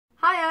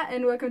Hiya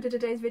and welcome to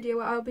today's video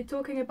where I'll be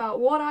talking about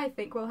what I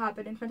think will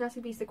happen in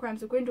Fantastic Beasts: The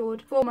Crimes of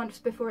Grindelwald 4 months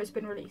before it's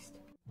been released.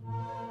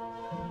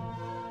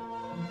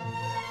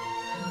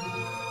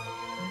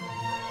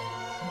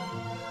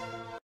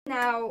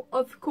 Now,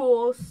 of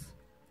course,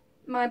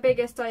 my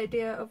biggest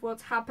idea of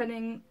what's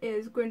happening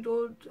is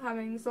Grindelwald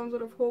having some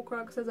sort of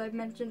Horcrux, as I've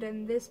mentioned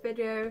in this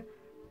video,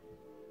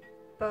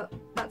 but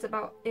that's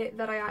about it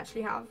that I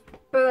actually have.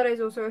 But that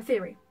is also a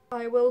theory.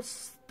 I will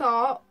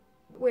start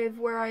with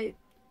where I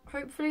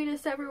hopefully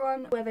list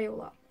everyone where they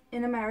all are.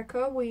 In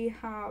America we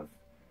have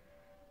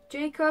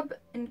Jacob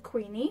and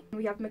Queenie.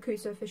 We have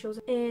Macusa officials.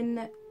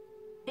 In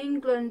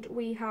England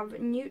we have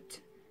Newt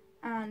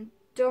and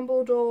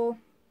Dumbledore,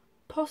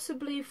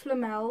 possibly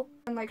Flamel,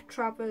 and like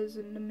Travers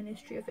and the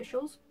Ministry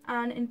officials.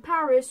 And in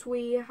Paris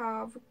we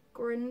have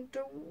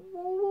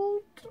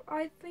Grindelwald,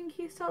 I think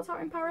he starts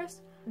out in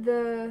Paris.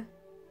 The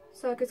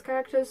circus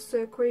characters,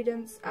 so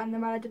Credence and the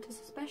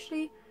Maleditus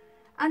especially,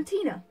 and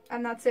Tina,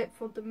 and that's it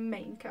for the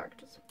main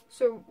characters.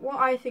 So what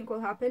I think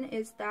will happen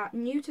is that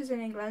Newt is in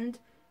England,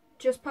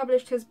 just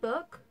published his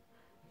book,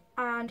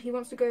 and he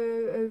wants to go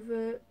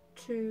over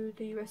to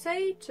the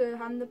USA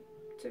to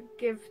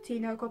give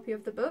Tina a copy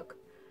of the book.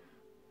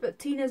 But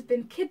Tina's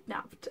been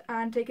kidnapped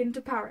and taken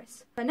to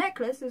Paris. Her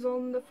necklace is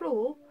on the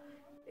floor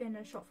in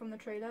a shot from the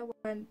trailer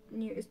when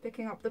Newt is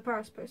picking up the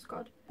Paris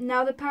postcard.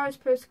 Now the Paris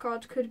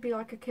postcard could be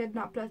like a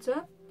kidnap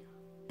letter,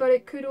 but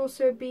it could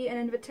also be an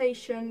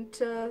invitation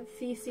to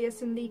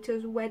Theseus and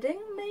Lita's wedding,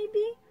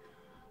 maybe?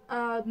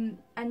 And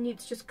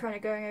Newt's just kind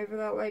of going over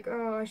that like,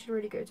 oh, I should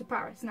really go to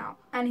Paris now.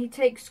 And he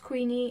takes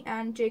Queenie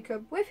and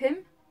Jacob with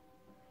him,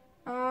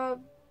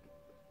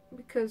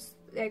 because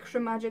extra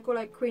magic, or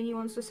like Queenie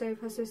wants to save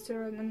her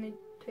sister and then they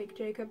take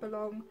Jacob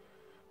along.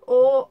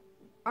 Or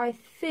I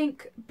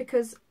think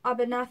because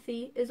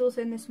Abernathy is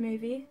also in this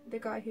movie, the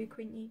guy who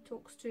Queenie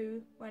talks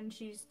to when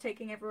she's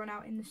taking everyone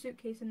out in the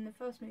suitcase in the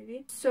first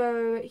movie.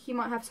 So he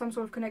might have some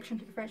sort of connection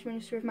to the French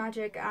Ministry of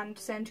Magic and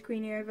send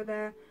Queenie over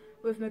there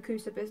with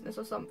Macusa business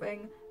or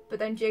something. But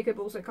then Jacob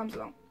also comes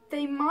along.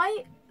 They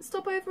might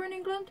stop over in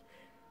England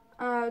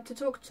to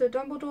talk to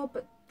Dumbledore,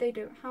 but they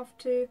don't have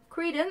to.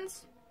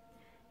 Credence,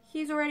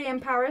 he's already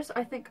in Paris,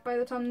 I think, by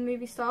the time the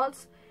movie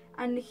starts.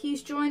 And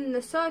he's joined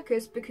the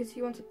circus because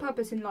he wants a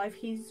purpose in life.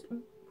 He's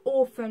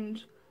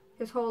orphaned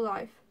his whole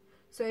life,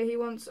 so he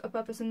wants a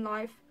purpose in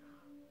life.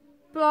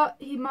 But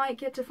he might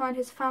get to find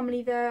his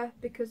family there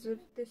because of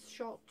this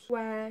shot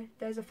where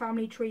there's a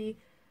family tree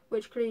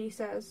which clearly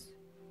says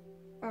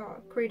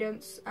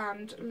Credence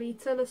and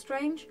Lita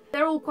Lestrange.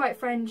 They're all quite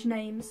French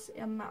names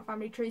in that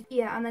family tree.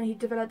 Yeah, and then he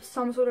develops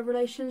some sort of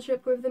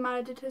relationship with the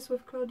Maleditus,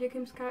 with Claudia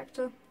Kim's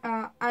character.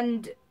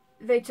 And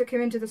they took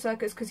him into the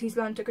circus because he's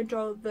learned to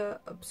control the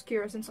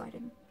Obscurus inside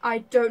him. I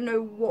don't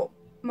know what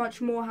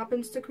much more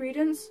happens to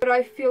Credence, but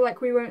I feel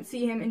like we won't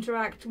see him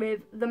interact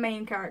with the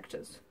main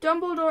characters.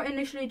 Dumbledore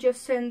initially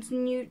just sends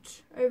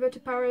Newt over to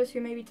Paris,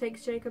 who maybe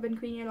takes Jacob and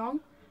Queenie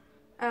along.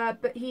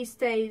 But he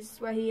stays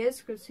where he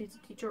is because he's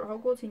a teacher at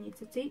Hogwarts, he needs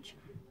to teach,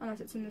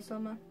 unless it's in the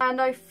summer. And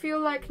I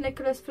feel like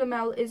Nicholas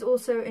Flamel is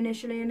also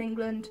initially in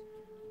England,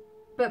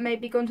 but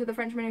maybe gone to the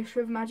French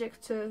Ministry of Magic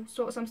to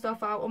sort some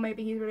stuff out, or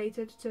maybe he's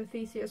related to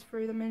Theseus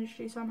through the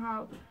ministry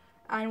somehow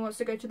and wants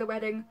to go to the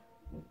wedding,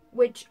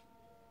 which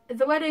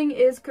the wedding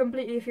is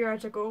completely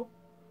theoretical,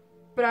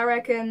 but I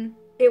reckon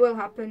it will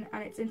happen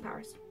and it's in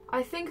Paris.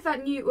 I think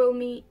that Newt will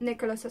meet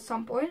Nicholas at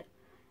some point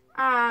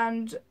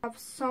and have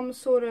some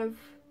sort of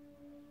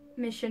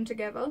mission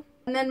together,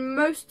 and then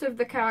most of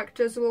the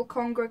characters will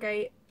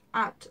congregate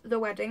at the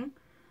wedding,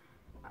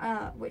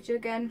 which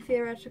again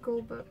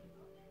theoretical, but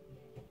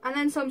and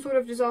then some sort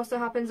of disaster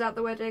happens at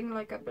the wedding,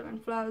 like at Bill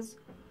and Fleur's,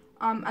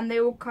 and they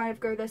all kind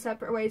of go their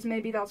separate ways.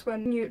 Maybe that's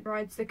when Newt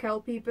rides the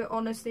Kelpie, but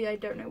honestly I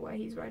don't know where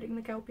he's riding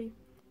the Kelpie.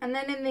 And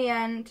then in the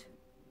end,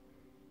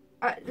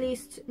 at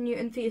least Newt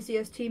and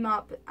Theseus team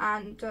up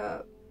and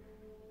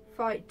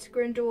fight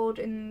Grindelwald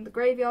in the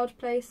graveyard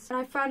place. And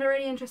I found a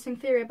really interesting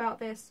theory about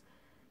this,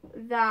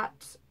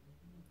 that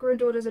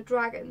Grindelwald is a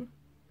dragon,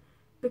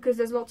 because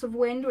there's lots of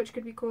wind which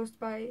could be caused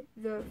by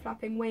the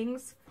flapping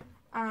wings,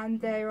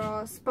 and there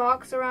are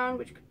sparks around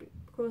which could be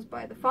caused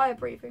by the fire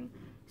breathing.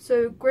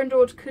 So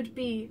Grindelwald could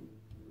be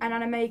an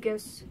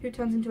animagus who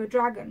turns into a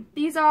dragon.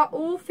 These are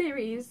all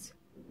theories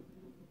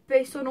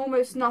based on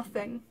almost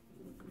nothing,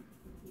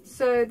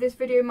 so this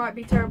video might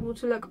be terrible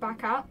to look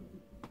back at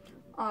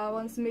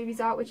once the movie's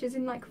out, which is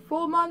in like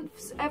 4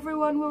 months.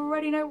 Everyone will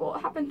already know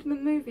what happened in the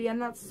movie, and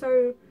that's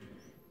so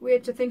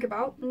weird to think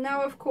about.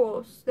 Now of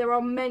course there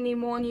are many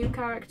more new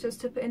characters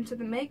to put into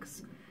the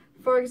mix.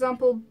 For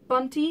example,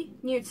 Bunty,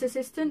 Newt's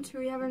assistant, who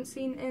we haven't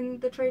seen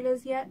in the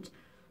trailers yet,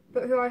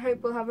 but who I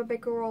hope will have a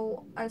bigger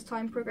role as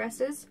time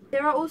progresses.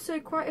 There are also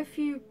quite a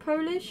few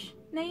Polish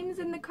names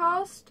in the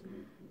cast.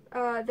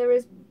 There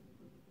is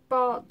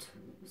Bart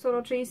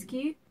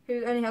Soloczyński,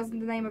 who only has the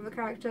name of a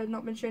character,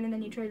 not been shown in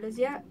any trailers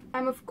yet.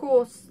 And of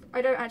course,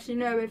 I don't actually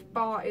know if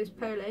Bart is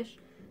Polish,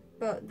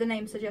 but the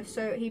name suggests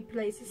so. He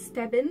plays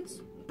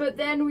Stebbins. But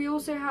then we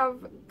also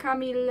have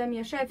Kamil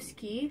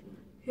Lemiaszewski,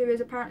 who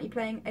is apparently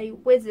playing a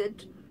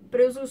wizard but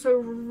it was also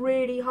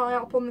really high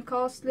up on the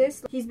cast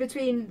list. He's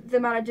between the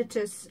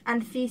Maleditus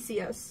and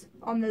Theseus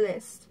on the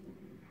list.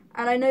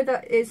 And I know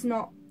that is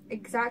not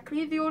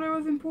exactly the order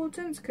of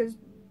importance, because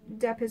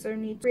Depp is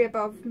only 3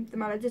 above the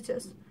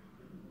Maleditus.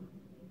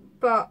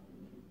 But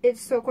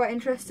it's still quite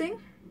interesting.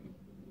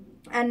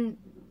 And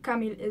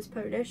Kamil is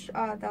Polish,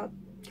 that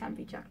can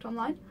be checked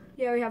online.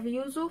 Yeah, we have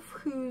Yusuf,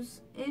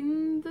 who's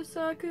in the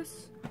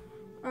circus,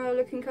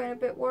 looking kind of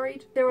a bit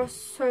worried. There are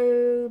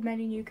so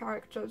many new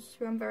characters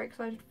who I'm very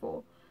excited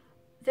for.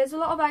 There's a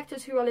lot of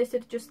actors who are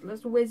listed just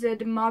as wizard,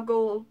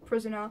 muggle,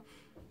 prisoner,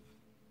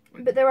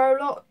 but there are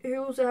a lot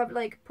who also have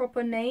like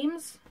proper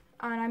names,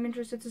 and I'm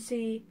interested to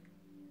see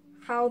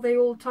how they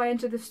all tie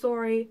into the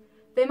story.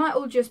 They might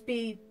all just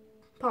be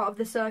part of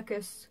the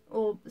circus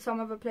or some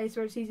other place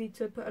where it's easy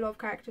to put a lot of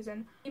characters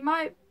in. You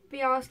might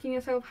be asking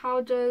yourself,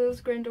 how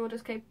does Grindelwald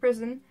escape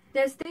prison?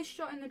 There's this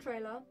shot in the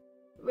trailer,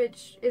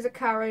 which is a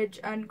carriage,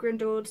 and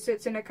Grindelwald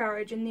sits in a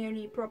carriage, and the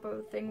only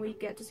proper thing we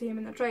get to see him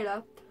in the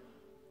trailer.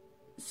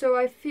 So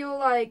I feel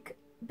like,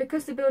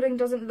 because the building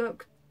doesn't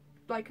look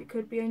like it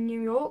could be in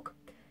New York,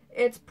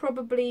 it's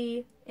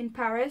probably in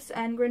Paris,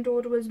 and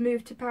Grindelwald was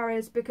moved to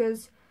Paris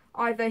because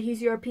either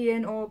he's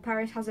European or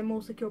Paris has a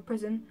more secure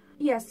prison.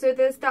 Yes, so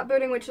there's that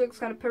building which looks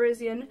kind of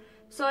Parisian,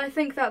 so I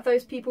think that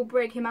those people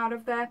break him out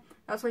of there.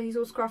 That's why he's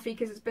all scruffy,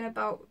 because it's been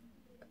about,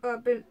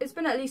 it's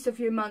been at least a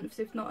few months,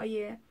 if not a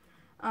year,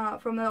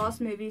 from the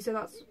last movie, so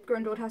that's,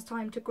 Grindelwald has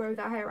time to grow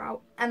that hair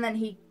out. And then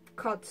he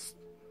cuts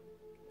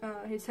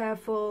his hair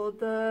for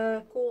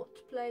the court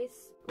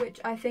place, which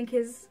I think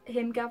is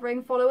him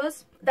gathering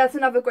followers. That's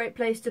another great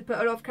place to put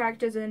a lot of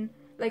characters in.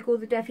 Like, all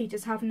the Death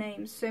Eaters have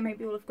names, so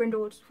maybe all of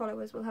Grindelwald's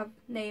followers will have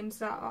names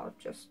that are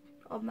just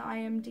on the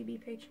IMDb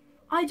page.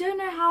 I don't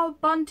know how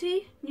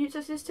Bunty, Newt's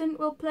assistant,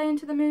 will play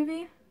into the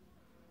movie.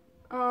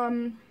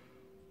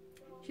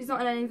 She's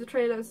not in any of the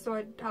trailers, so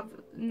I have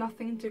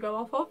nothing to go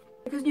off of.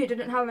 Because Newt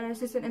didn't have an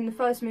assistant in the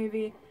first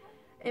movie,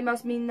 it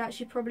must mean that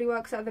she probably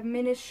works at the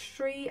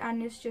ministry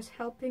and is just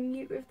helping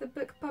Newt with the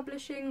book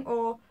publishing,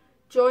 or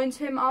joins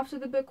him after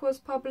the book was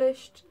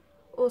published,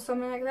 or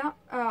something like that.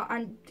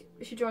 And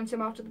she joins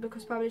him after the book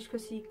was published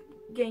because he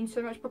gained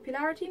so much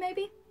popularity,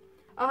 maybe?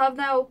 I'll have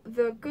now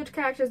the good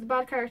characters, the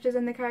bad characters,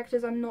 and the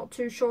characters I'm not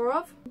too sure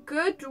of.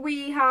 Good,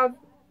 we have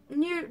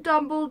Newt,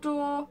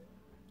 Dumbledore,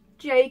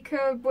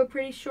 Jacob, we're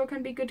pretty sure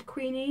can be good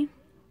Queenie.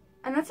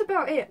 And that's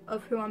about it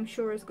of who I'm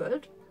sure is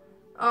good.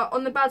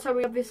 On the bad side,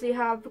 we obviously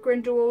have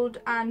Grindelwald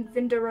and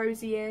Vinda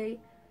Rosier.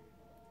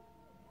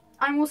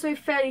 I'm also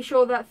fairly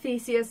sure that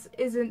Theseus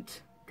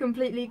isn't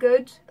completely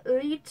good.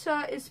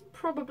 Lita is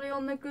probably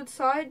on the good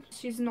side.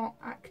 She's not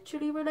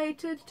actually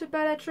related to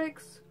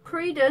Bellatrix.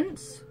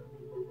 Credence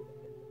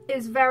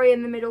is very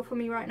in the middle for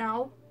me right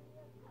now,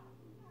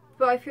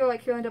 but I feel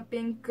like he'll end up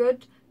being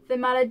good. The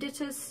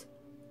Maleditus,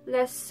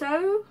 less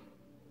so.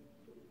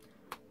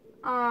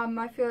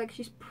 I feel like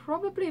she's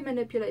probably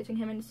manipulating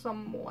him in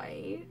some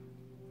way.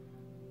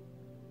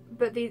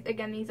 But these,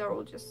 again, these are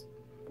all just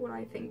what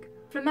I think.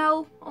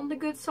 Flamel on the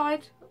good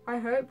side, I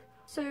hope.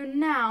 So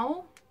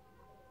now,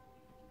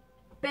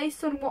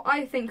 based on what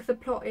I think the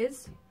plot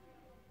is,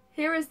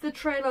 here is the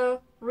trailer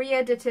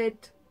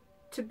re-edited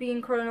to be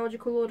in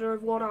chronological order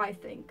of what I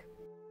think.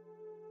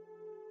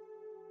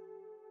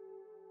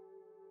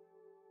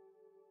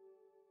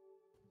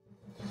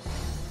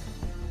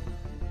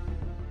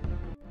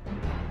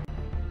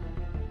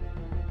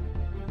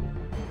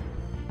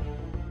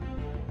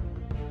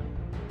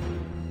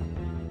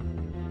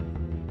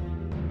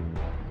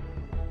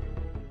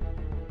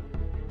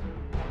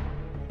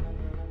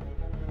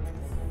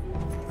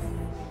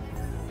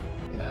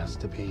 It has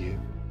to be you.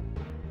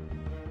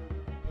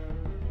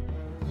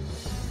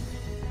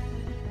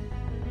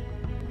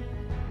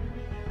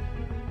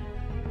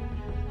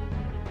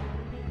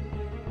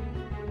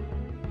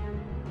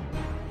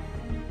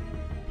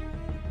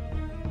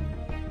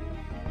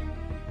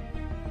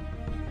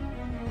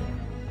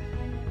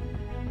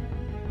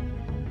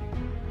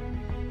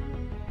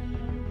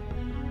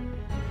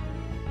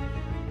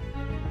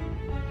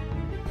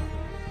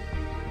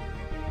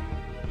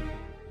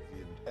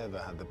 Ever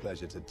had the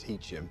pleasure to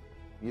teach him,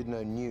 you'd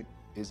know Newt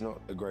is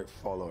not a great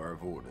follower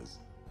of orders.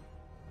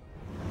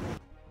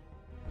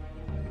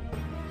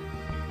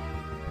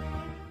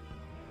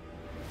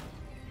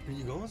 Are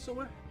you going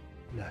somewhere?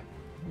 No,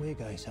 we're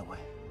going somewhere.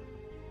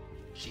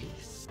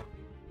 Jeez.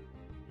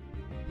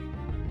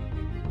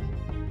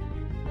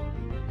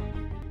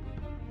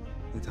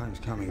 The time's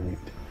coming, Newt.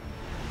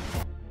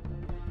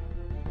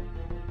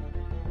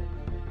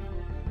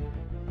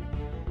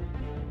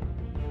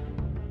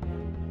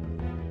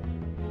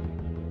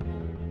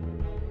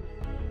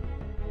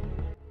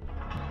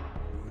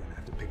 We're gonna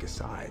have to pick a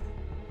side.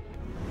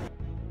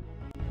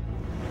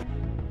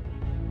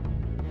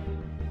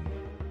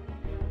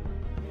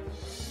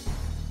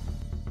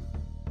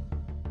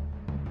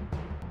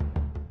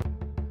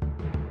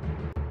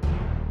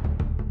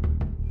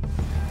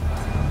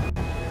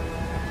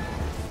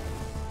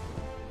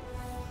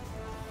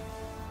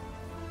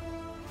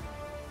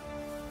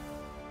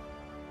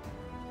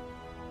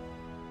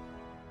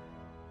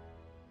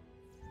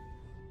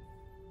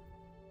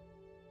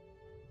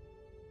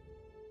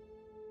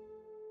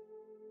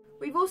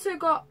 We've also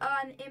got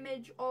an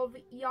image of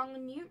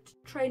young Newt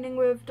training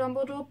with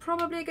Dumbledore,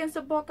 probably against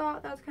a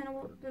Boggart. That's kind of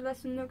what the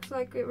lesson looks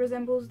like. It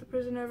resembles the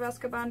Prisoner of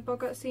Azkaban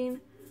Boggart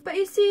scene. But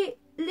you see,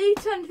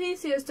 Lita and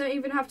Theseus don't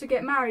even have to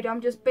get married. I'm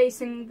just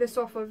basing this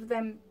off of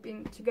them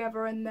being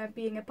together and there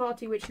being a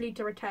party which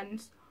Lita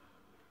attends.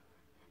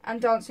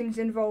 And dancing's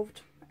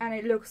involved. And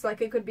it looks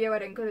like it could be a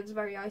wedding because it's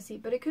very icy.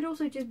 But it could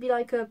also just be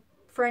like a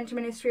French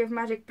Ministry of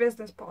Magic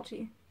business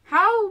party.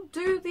 How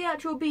do the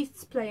actual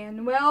beasts play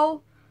in?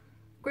 Well,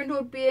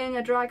 Grindelwald being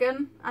a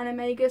dragon,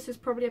 Animagus is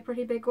probably a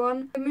pretty big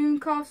one. The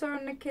mooncalves are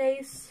in the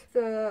case.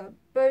 The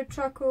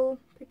bowtruckle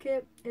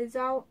picket is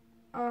out.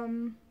 I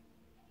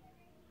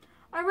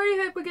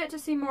really hope we get to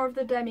see more of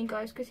the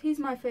demi-guys because he's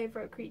my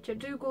favourite creature.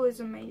 Dougal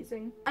is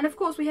amazing. And of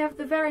course we have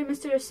the very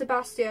mysterious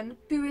Sebastian,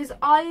 who is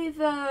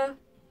either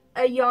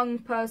a young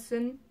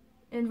person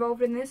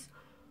involved in this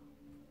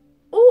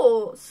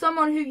or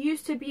someone who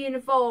used to be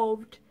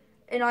involved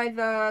in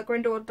either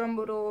Grindelwald,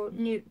 Dumbledore,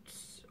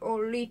 Newt's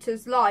or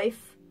Lita's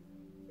life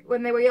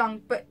when they were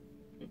young, but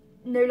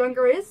no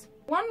longer is.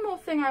 One more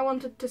thing I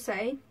wanted to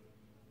say.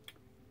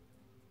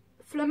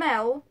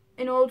 Flamel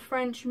in Old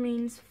French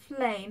means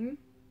flame,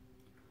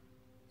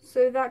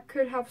 so that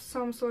could have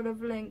some sort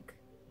of link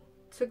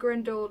to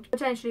Grindelwald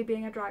potentially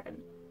being a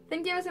dragon.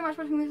 Thank you ever so much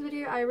for watching this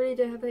video. I really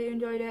do hope that you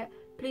enjoyed it.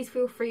 Please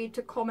feel free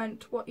to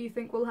comment what you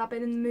think will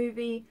happen in the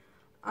movie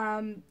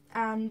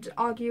and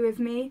argue with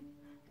me,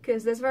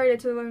 because there's very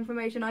little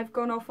information I've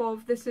gone off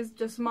of. This is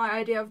just my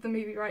idea of the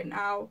movie right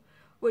now,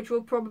 which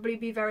will probably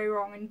be very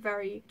wrong and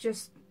very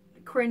just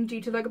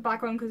cringy to look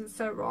back on because it's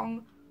so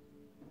wrong.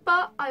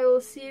 But I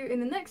will see you in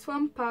the next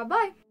one. Bye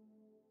bye!